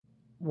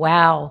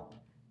Wow.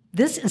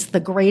 This is the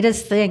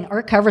greatest thing.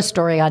 Our cover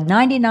story on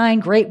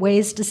 99 great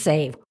ways to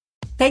save.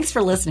 Thanks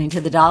for listening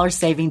to the Dollar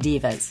Saving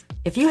Divas.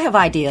 If you have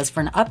ideas for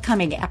an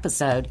upcoming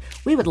episode,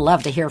 we would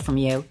love to hear from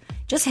you.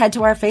 Just head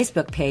to our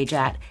Facebook page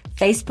at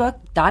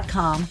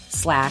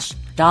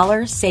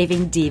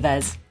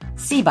facebook.com/dollarsavingdivas,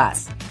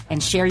 CBUS,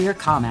 and share your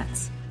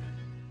comments.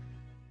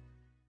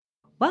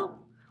 Well,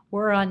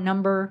 we're on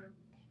number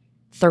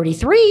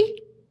 33.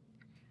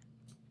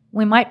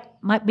 We might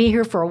be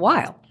here for a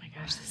while. Oh my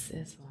gosh, this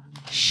is long.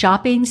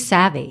 Shopping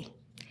savvy.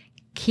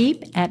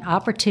 Keep an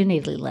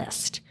opportunity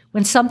list.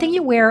 When something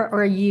you wear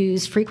or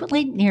use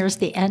frequently nears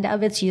the end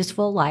of its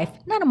useful life,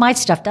 none of my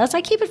stuff does,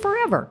 I keep it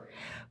forever.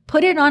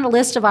 Put it on a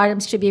list of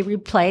items to be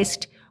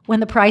replaced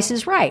when the price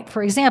is right.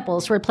 For example,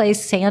 to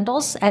replace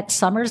sandals at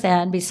summer's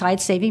end.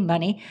 Besides saving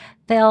money,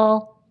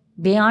 they'll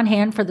be on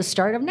hand for the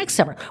start of next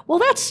summer. Well,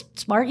 that's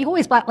smart. You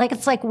always buy,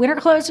 it's like winter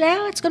clothes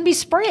now. It's going to be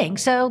spring,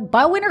 so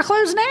buy winter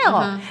clothes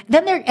now.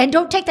 And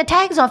don't take the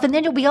tags off, and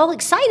then you'll be all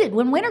excited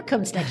when winter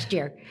comes next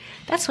year.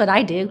 That's what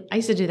I do. I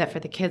used to do that for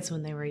the kids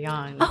when they were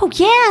young. Oh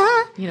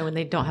yeah. When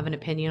they don't have an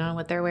opinion on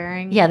what they're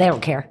wearing. Yeah, they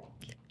don't care.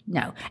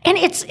 No, and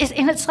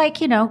it's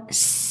like now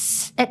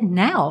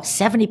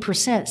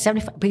 70%,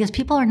 75%, because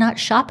people are not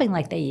shopping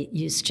like they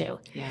used to.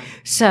 Yeah.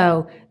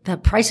 So the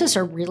prices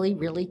are really,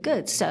 really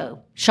good.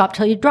 So shop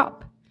till you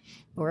drop,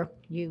 or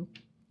you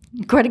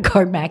credit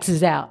card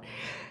maxes out.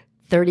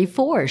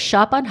 34,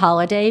 shop on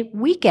holiday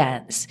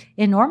weekends.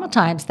 In normal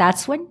times,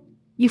 that's when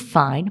you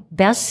find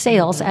best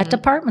sales at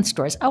department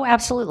stores. Oh,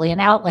 absolutely,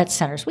 and outlet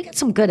centers. We got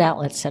some good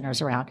outlet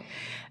centers around,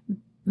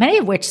 many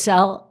of which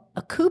sell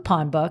a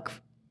coupon book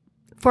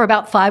for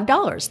about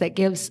 $5 that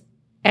gives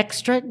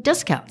extra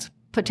discounts,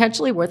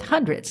 potentially worth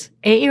hundreds.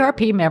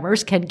 AARP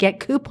members can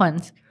get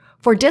coupons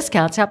for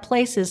discounts at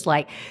places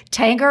like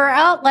Tanger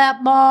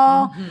Outlet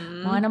Mall,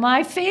 one of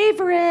my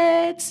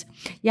favorites.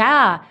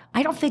 Yeah,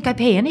 I don't think I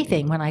pay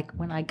anything when I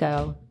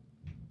go.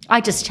 I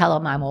just tell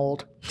them I'm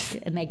old,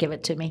 and they give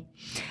it to me.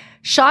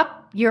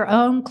 Shop your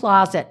own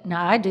closet.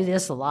 Now, I do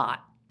this a lot.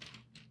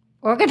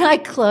 Organize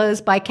clothes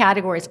by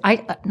categories.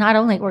 I not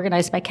only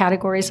organize by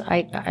categories,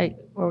 I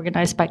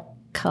organize by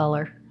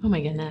color. Oh my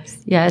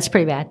goodness. Yeah, it's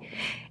pretty bad.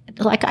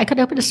 Like I could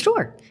open a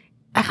store.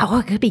 Oh,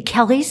 it could be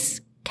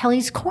Kelly's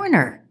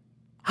Corner.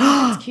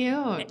 That's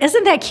cute.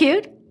 Isn't that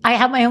cute? I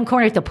have my own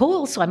corner at the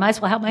pool, so I might as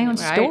well have my own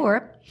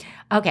store.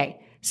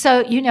 Okay,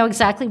 so you know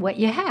exactly what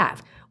you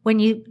have. When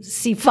you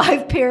see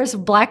 5 pairs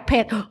of black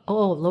pants,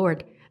 oh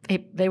Lord,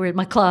 they were in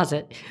my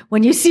closet.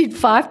 When you see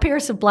 5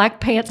 pairs of black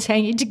pants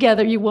hanging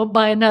together, you won't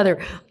buy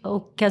another.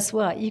 Oh, guess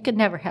what? You can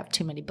never have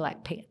too many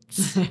black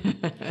pants.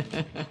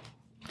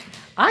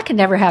 I can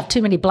never have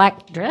too many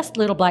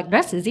little black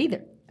dresses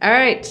either. All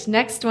right,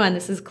 next one.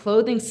 This is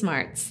Clothing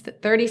Smarts,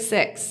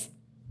 36.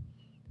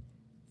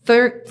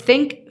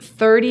 Think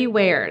 30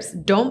 wears.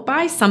 Don't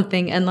buy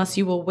something unless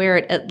you will wear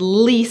it at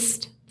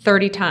least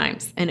 30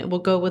 times, and it will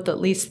go with at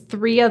least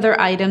 3 other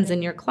items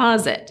in your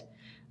closet.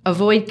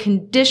 Avoid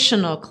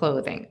conditional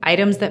clothing,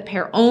 items that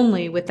pair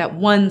only with that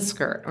one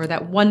skirt or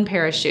that one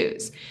pair of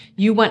shoes.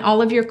 You want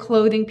all of your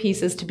clothing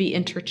pieces to be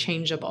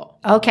interchangeable.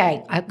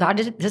 Okay, I've got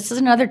it. This is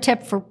another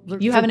tip for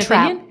you have an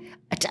opinion?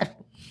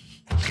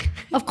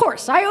 Of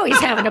course, I always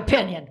have an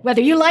opinion,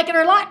 whether you like it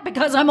or not,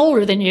 because I'm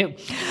older than you.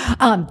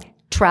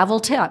 Travel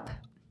tip: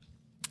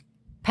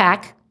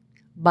 pack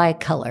by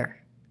color.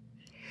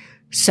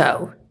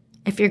 So,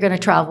 if you're going to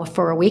travel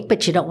for a week,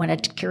 but you don't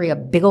want to carry a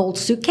big old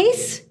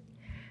suitcase,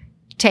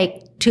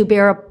 take 2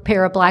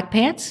 pair of black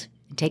pants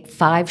and take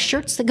 5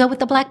 shirts that go with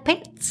the black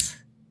pants.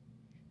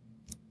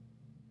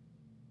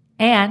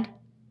 And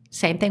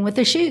same thing with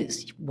the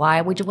shoes.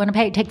 Why would you want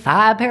to take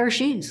 5 pair of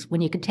shoes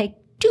when you could take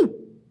 2?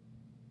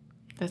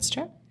 That's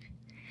true.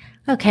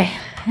 Okay.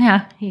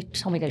 Yeah, he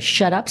told me to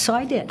shut up, so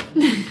I did.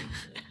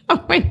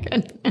 Oh my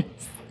goodness.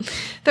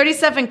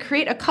 37,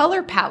 create a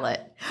color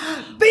palette.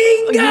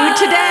 Bingo! You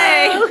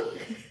today.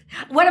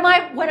 What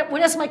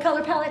is my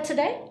color palette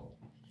today?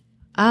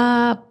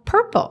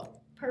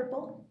 Purple.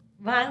 Purple,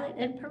 violet,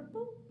 and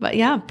purple. But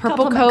yeah,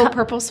 purple coat,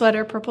 purple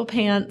sweater, purple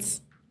pants,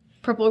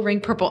 purple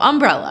ring, purple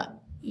umbrella.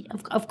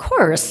 Of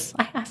course,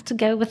 I have to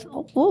go with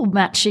all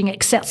matching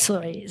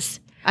accessories.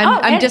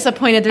 I'm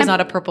disappointed there's not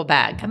a purple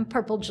bag. And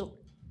purple.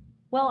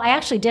 Well, I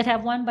actually did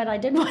have one, but I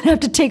didn't want to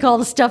have to take all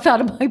the stuff out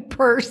of my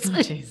purse. Oh,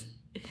 jeez.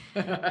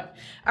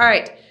 All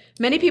right.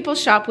 Many people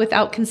shop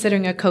without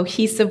considering a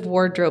cohesive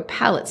wardrobe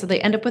palette, so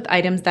they end up with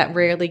items that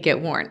rarely get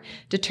worn.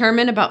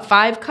 Determine about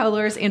 5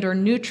 colors and or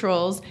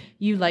neutrals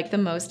you like the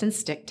most and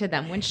stick to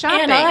them when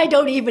shopping. And I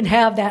don't even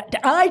have that.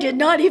 I did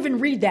not even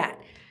read that.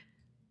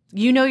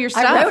 You know your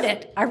stuff.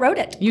 I wrote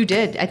it. You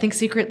did. I think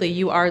secretly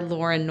you are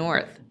Lauren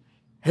North.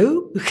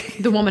 Who?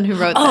 The woman who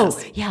wrote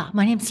this. Oh, yeah.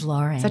 My name's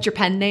Lauren. Is that your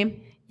pen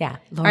name? Yeah.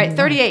 Lauren. All right,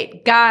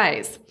 38.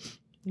 Guys,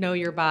 know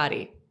your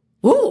body.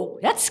 Ooh,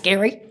 that's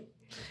scary.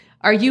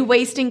 Are you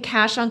wasting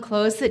cash on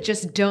clothes that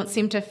just don't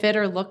seem to fit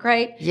or look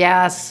right?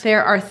 Yes.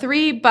 There are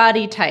 3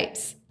 body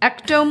types.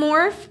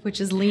 Ectomorph,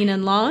 which is lean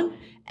and long.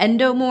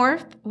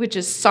 Endomorph, which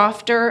is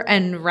softer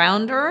and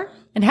rounder.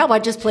 And how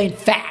about just plain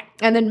fat?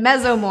 And then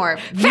mesomorph,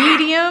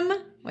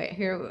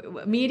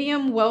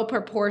 medium, well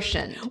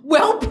proportioned.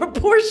 Well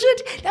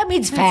proportioned? That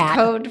means fat.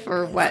 Code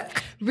for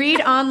what?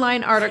 Read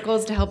online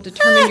articles to help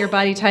determine your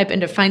body type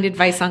and to find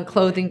advice on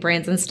clothing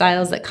brands and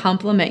styles that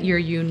complement your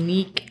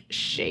unique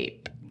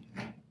shape.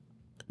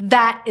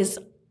 That is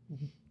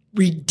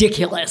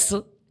ridiculous.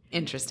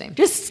 Interesting.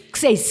 Just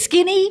say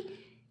skinny,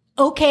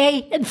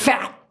 okay, and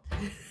fat.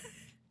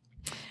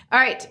 All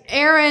right,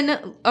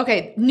 Erin.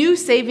 Okay, new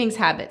savings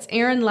habits.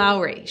 Erin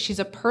Lowry. She's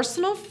a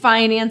personal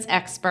finance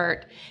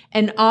expert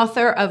and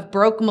author of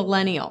Broke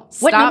Millennial.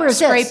 What number is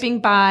this?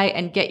 Scraping by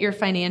and get your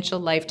financial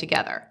life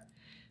together.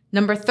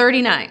 Number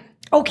 39.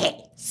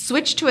 Okay.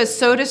 Switch to a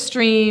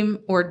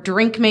SodaStream or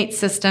DrinkMate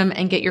system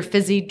and get your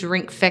fizzy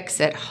drink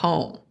fix at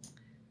home.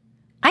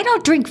 I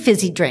don't drink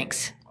fizzy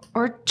drinks.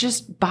 Or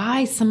just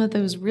buy some of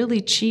those really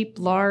cheap,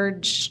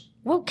 large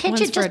can't ones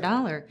you for just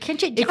 $1.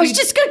 Can't you? I was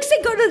just going to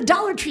say go to the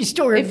Dollar Tree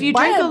store. If you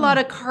drink a lot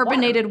of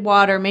carbonated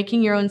water,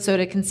 making your own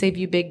soda can save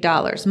you big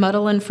dollars.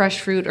 Muddle in fresh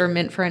fruit or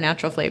mint for a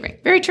natural flavoring.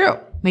 Very true.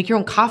 Make your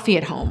own coffee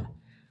at home.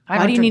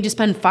 Why do you need to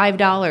spend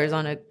 $5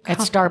 on a coffee? At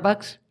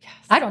Starbucks? Yes.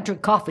 I don't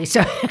drink coffee,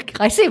 so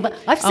I've saved.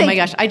 Oh my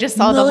gosh! I just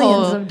saw the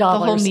whole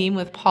 $millions. meme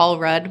with Paul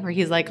Rudd where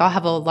he's like, "I'll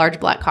have a large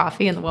black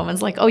coffee," and the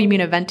woman's like, "Oh, you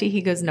mean a venti?"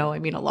 He goes, "No, I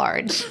mean a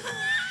large."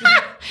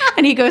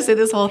 And he goes through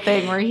this whole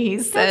thing where he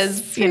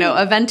says,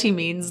 a venti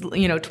means,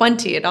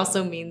 20. It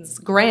also means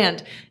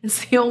grand.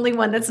 It's the only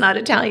one that's not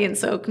Italian.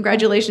 So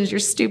congratulations, you're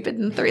stupid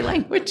in 3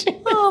 languages.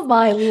 Oh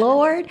my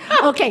Lord.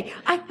 Okay.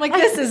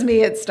 This is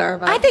me at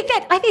Starbucks.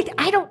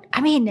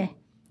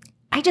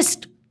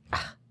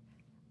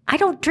 I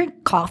don't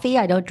drink coffee.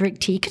 I don't drink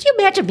tea. Could you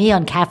imagine me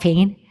on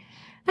caffeine?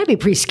 That'd be a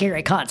pretty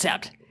scary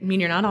concept. You mean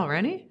you're not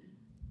already?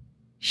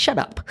 Shut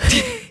up.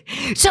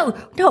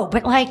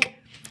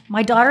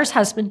 My daughter's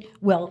husband,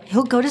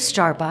 he'll go to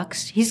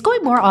Starbucks. He's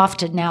going more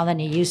often now than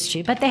he used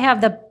to, but they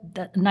have the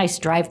nice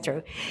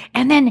drive-through.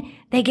 And then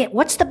they get,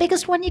 what's the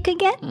biggest one you can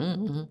get?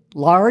 Mm-hmm.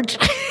 Large.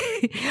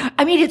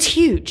 I mean, it's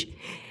huge.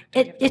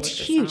 It's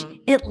huge.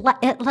 It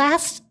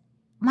lasts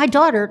my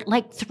daughter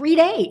like 3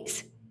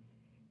 days.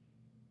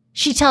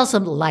 She tells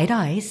them light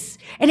ice.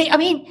 And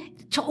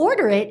to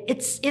order it,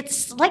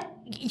 it's like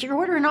you're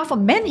ordering off a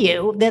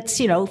menu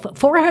that's,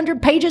 400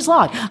 pages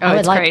long. Oh,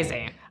 it's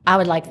crazy. I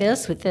would like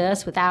this with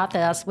this, without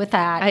this, with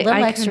that, a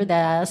little extra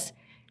this.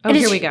 Oh,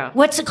 here we go.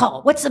 What's it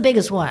called? What's the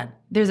biggest one?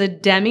 There's a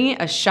demi,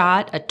 a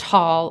shot, a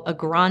tall, a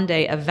grande,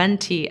 a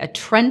venti, a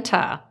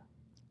Trenta,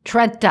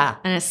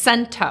 and a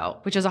Cento,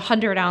 which is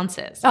 100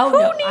 ounces. Oh,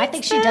 no. I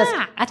think she does.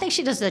 I think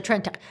she does the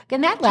Trenta.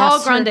 And that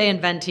lasts tall, grande,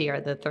 and venti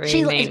are the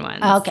 3 main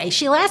ones. Okay.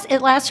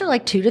 It lasts her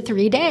like 2 to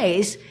 3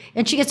 days.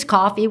 And she gets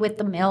coffee with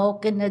the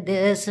milk and the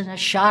this and a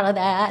shot of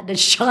that and a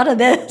shot of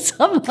this.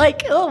 I'm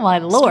like, oh my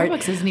Lord.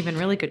 Starbucks isn't even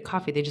really good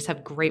coffee. They just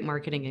have great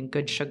marketing and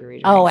good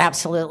sugary drinks. Oh,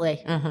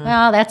 absolutely. Mm-hmm.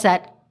 Well, that's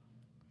at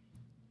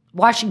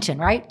Washington,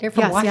 right? They're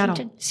from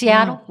Washington?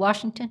 Seattle,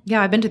 Washington?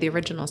 Yeah, I've been to the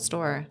original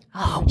store.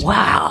 Oh,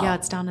 wow. Yeah,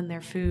 it's down in their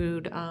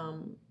food I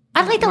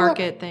like the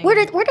market thing. Where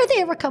do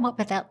they ever come up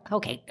with that?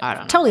 Okay. I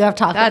don't know. Totally off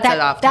topic. That's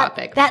off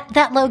topic.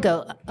 That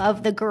logo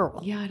of the girl.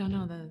 Yeah, I don't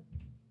know.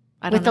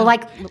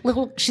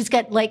 She's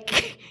got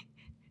like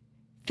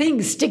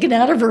things sticking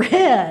out of her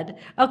head.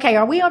 Okay,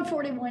 are we on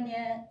 41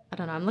 yet? I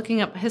don't know. I'm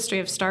looking up history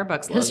of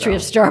Starbucks logo. History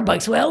of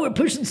Starbucks. Well, we're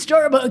pushing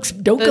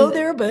Starbucks. Don't go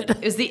there,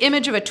 but... Is the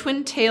image of a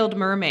twin-tailed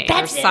mermaid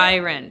or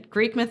siren.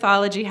 Greek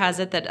mythology has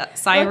it that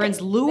sirens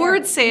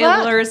lured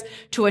sailors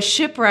to a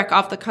shipwreck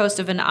off the coast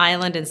of an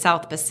island in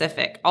South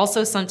Pacific,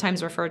 also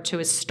sometimes referred to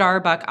as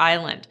Starbuck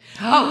Island.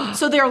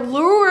 So they're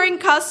luring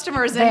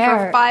customers in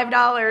for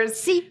 $5.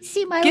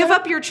 See my Give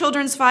up your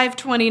children's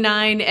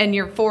 $5.29 and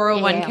your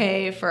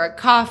 401k for a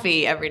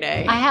coffee every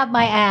day. I have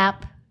my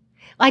app.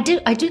 I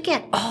do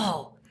get...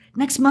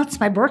 next month's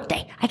my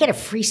birthday. I get a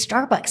free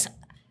Starbucks.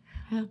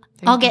 Yeah,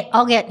 I'll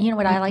get, you know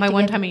what I like to get? My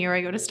one time a year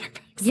I go to Starbucks.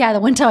 Yeah, the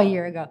one time a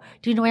year ago.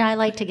 Do you know what I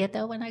like to get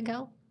though when I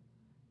go?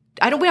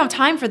 We don't have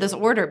time for this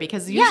order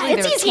because usually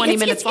they're 20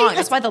 minutes long.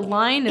 That's why the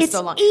line is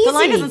so long. Easy. The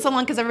line isn't so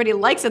long because everybody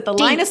likes it. The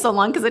line is so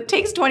long because it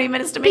takes 20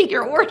 minutes to make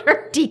your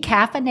order.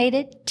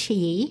 Decaffeinated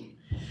tea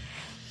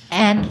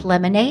and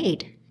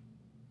lemonade.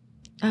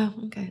 Oh,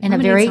 okay. And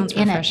sounds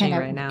refreshing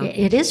right now.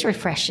 It is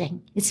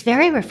refreshing. It's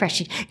very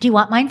refreshing. Do you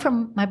want mine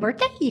from my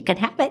birthday? You can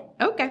have it.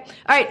 Okay.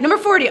 All right. Number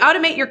 40,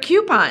 automate your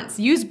coupons.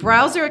 Use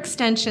browser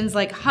extensions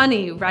like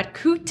Honey,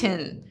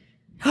 Rakuten.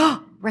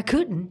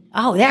 Rakuten.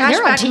 Oh,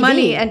 they're on TV.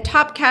 Money and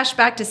Top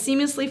Cashback to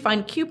seamlessly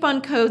find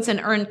coupon codes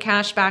and earn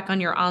cash back on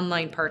your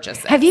online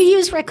purchases. Have you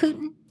used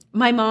Rakuten?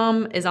 My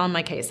mom is on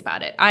my case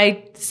about it.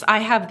 I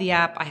have the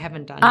app. I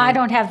haven't done it. I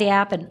don't have the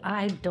app, and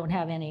I don't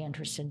have any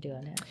interest in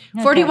doing it.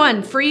 Okay.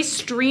 41, free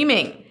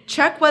streaming.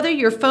 Check whether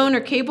your phone or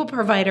cable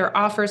provider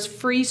offers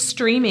free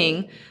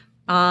streaming.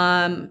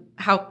 For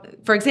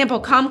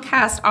example,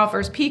 Comcast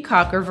offers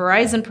Peacock or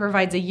Verizon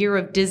provides a year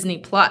of Disney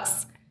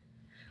Plus.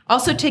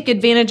 Also take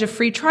advantage of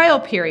free trial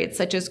periods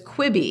such as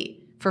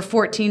Quibi for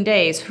 14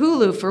 days,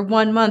 Hulu for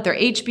 1 month, or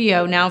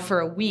HBO now for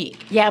a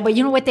week. Yeah, but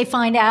you know what they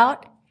find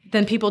out?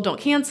 then people don't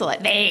cancel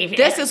it.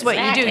 This is what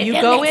you do. You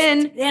go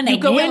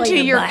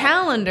into your butt.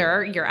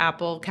 calendar, your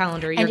Apple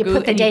calendar, And you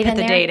put the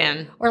date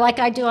in. Or like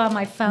I do on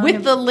my phone.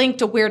 With the link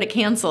to where to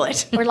cancel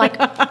it. or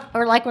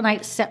like when I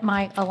set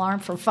my alarm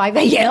for 5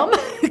 a.m.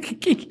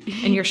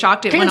 And you're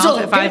shocked it went off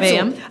at 5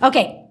 a.m.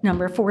 Okay,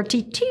 number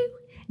 42.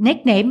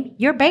 Nickname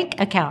your bank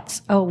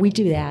accounts. Oh, we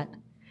do that.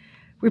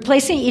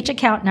 Replacing each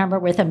account number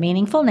with a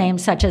meaningful name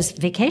such as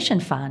Vacation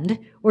Fund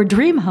or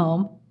Dream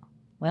Home.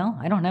 Well,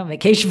 I don't have a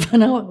Vacation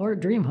Fund or a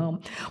Dream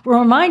Home. Will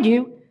remind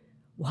you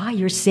why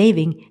you're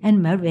saving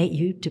and motivate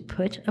you to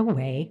put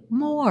away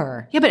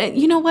more. Yeah, but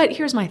you know what?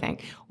 Here's my thing.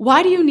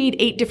 Why do you need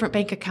 8 different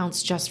bank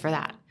accounts just for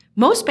that?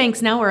 Most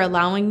banks now are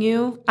allowing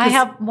you. I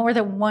have more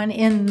than one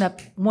in the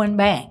one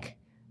bank.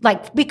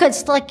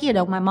 Because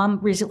my mom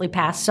recently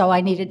passed, so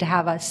I needed to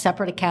have a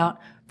separate account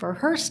for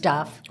her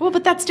stuff. Well,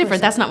 but that's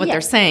different. That's not what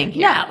they're saying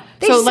here. No.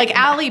 So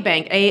Ally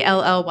Bank,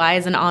 ALLY,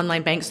 is an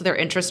online bank, so their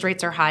interest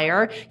rates are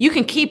higher. You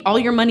can keep all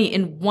your money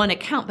in one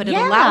account, but it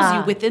allows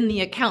you within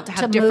the account to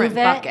have different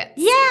buckets.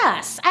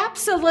 Yes,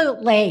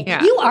 absolutely.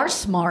 Yeah. You are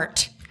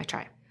smart. I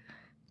try.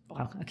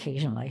 Well,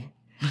 occasionally.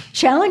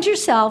 Challenge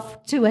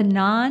yourself to a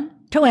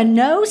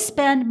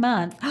no-spend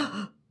month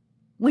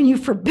when you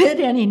forbid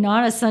any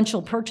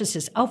non-essential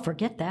purchases. Oh,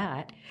 forget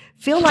that.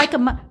 Feel like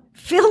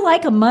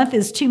a month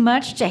is too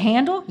much to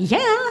handle?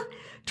 Yeah.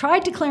 Try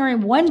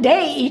declaring one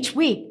day each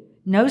week.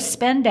 No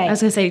spend day. I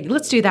was going to say,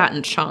 let's do that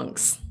in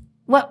chunks.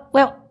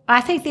 Well,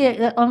 I think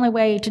the only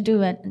way to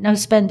do a no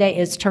spend day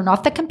is turn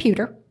off the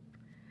computer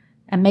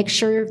and make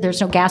sure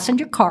there's no gas in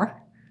your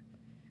car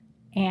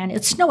and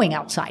it's snowing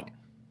outside.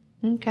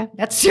 Okay.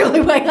 That's the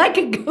only way I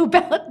can go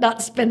about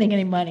not spending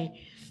any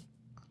money.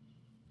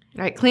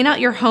 All right, clean out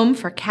your home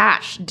for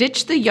cash.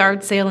 Ditch the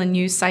yard sale and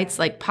use sites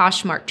like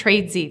Poshmark,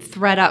 Tradesy,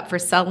 ThreadUp for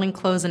selling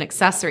clothes and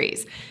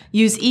accessories.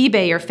 Use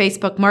eBay or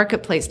Facebook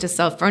Marketplace to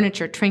sell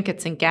furniture,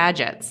 trinkets, and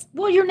gadgets.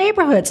 Well, your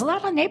neighborhoods. A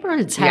lot of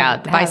neighborhoods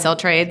have. Yeah, buy-sell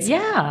trades.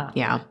 Yeah.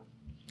 Yeah.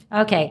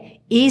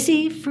 Okay,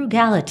 Easy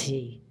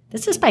Frugality.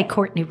 This is by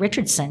Courtney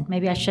Richardson.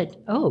 Maybe I should,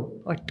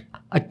 or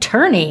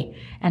attorney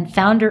and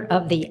founder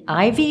of the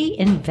Ivy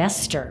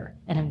Investor,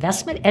 an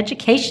investment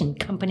education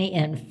company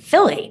in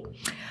Philly.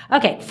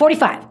 Okay,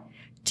 45.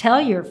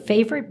 Tell your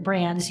favorite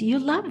brands you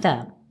love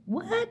them.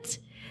 What?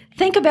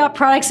 Think about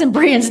products and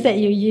brands that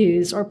you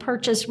use or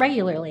purchase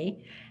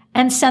regularly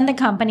and send the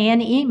company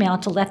an email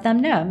to let them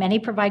know. Many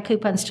provide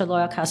coupons to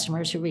loyal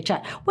customers who reach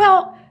out.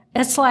 Well,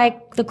 it's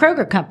like the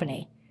Kroger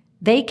company.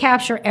 They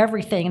capture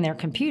everything in their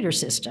computer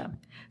system.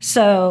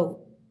 So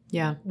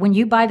when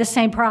you buy the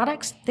same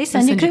products, they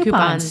send you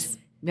coupons.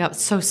 Yep,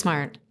 so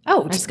smart.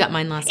 Oh, I just got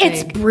mine last week.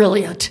 It's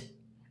brilliant.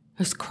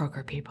 Those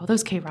Kroger people,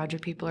 those K. Roger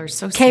people are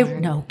so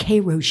smart.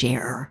 K.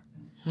 Roger.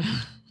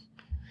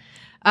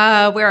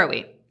 Where are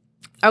we?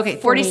 Okay,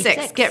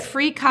 46. Get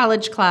free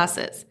college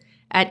classes.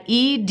 At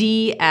edx.org,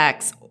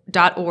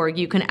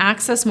 you can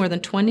access more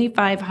than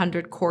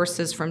 2,500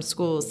 courses from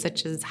schools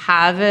such as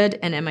Harvard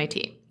and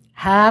MIT.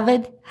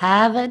 Harvard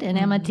and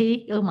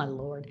MIT. Oh, my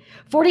Lord.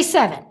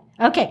 47.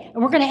 Okay,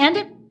 and we're going to end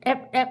it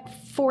at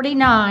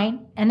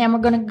 49, and then we're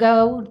going to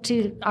go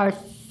to our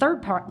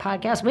third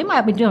podcast. We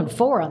might be doing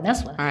 4 on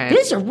this one. All right.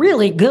 These are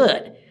really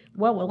good.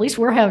 Well, at least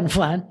we're having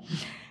fun.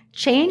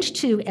 Change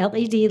to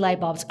LED light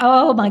bulbs.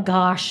 Oh, my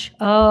gosh.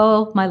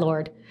 Oh, my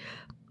Lord.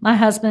 My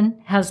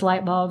husband has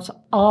light bulbs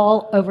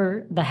all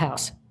over the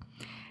house.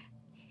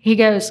 He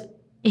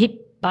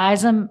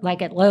buys them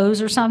like at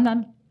Lowe's or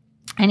something,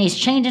 and he's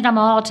changing them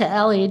all to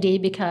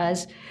LED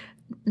because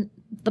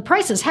the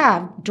prices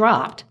have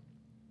dropped.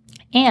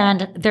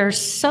 And they're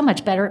so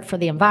much better for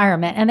the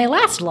environment, and they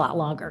last a lot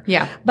longer.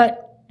 Yeah.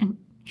 But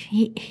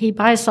he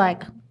buys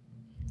like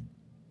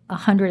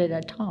 100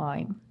 at a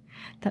time.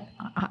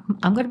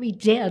 I'm going to be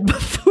dead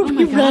before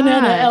we run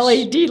out of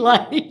LED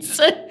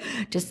lights.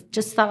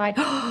 just thought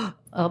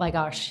oh my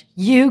gosh,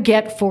 you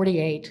get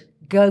 48.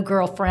 Go,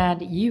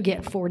 girlfriend, you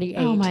get 48.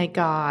 Oh my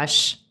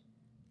gosh.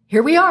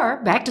 Here we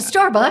are, back to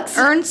Starbucks.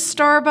 Earn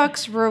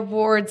Starbucks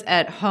rewards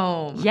at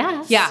home.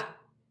 Yes. Yeah.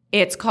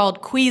 It's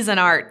called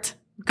Cuisinart.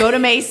 Go to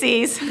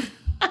Macy's.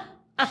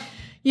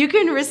 You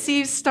can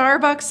receive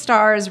Starbucks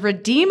stars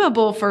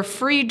redeemable for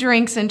free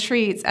drinks and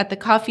treats at the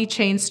coffee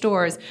chain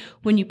stores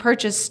when you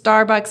purchase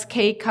Starbucks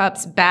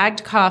K-Cups,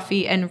 bagged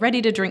coffee, and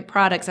ready-to-drink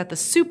products at the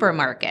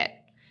supermarket.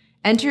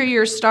 Enter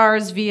your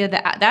stars via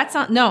the app. That's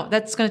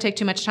going to take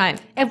too much time.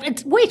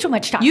 It's way too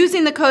much time.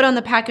 Using the code on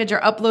the package or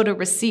upload a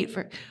receipt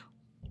for...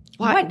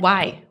 Why?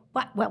 Why?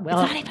 Well, it's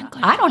not even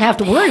good. I don't have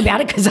to worry about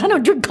it because I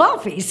don't drink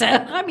coffee, so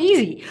I'm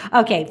easy.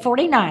 Okay,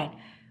 49.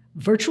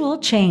 Virtual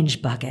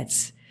change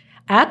buckets.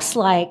 Apps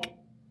like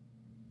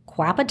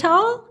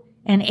Qapital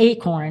and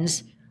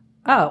Acorns.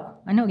 Oh,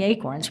 I know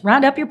Acorns.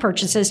 Round up your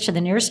purchases to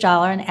the nearest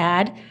dollar and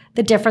add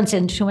the difference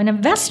into an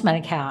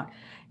investment account.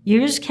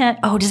 Users can...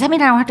 Oh, does that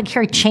mean I don't have to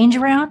carry change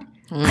around?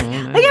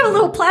 Mm-hmm. I got a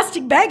little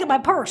plastic bag in my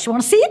purse. You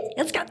want to see it?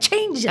 It's got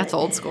change in it. That's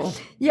old school.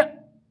 Yeah.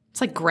 It's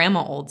like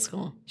grandma old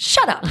school.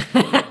 Shut up.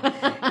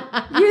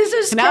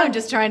 Users Now can, I'm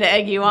just trying to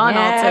egg you on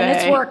all yeah, today. and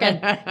it's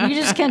working.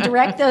 Users can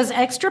direct those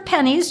extra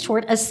pennies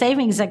toward a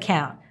savings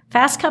account.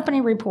 Fast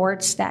Company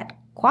reports that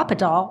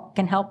Quapadol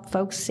can help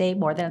folks save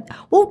more than,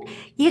 well,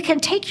 you can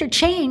take your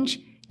change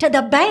to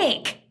the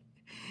bank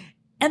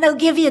and they'll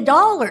give you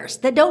dollars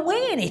that don't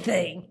weigh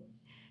anything.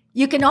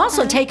 You can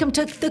also take them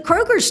to the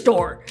Kroger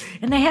store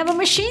and they have a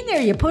machine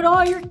there. You put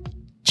all your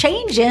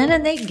change in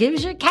and they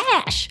gives you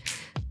cash.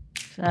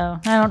 So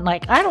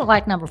I don't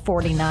like number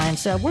 49.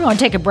 So we're going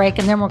to take a break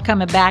and then we're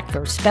coming back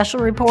for Special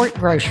Report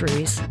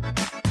Groceries.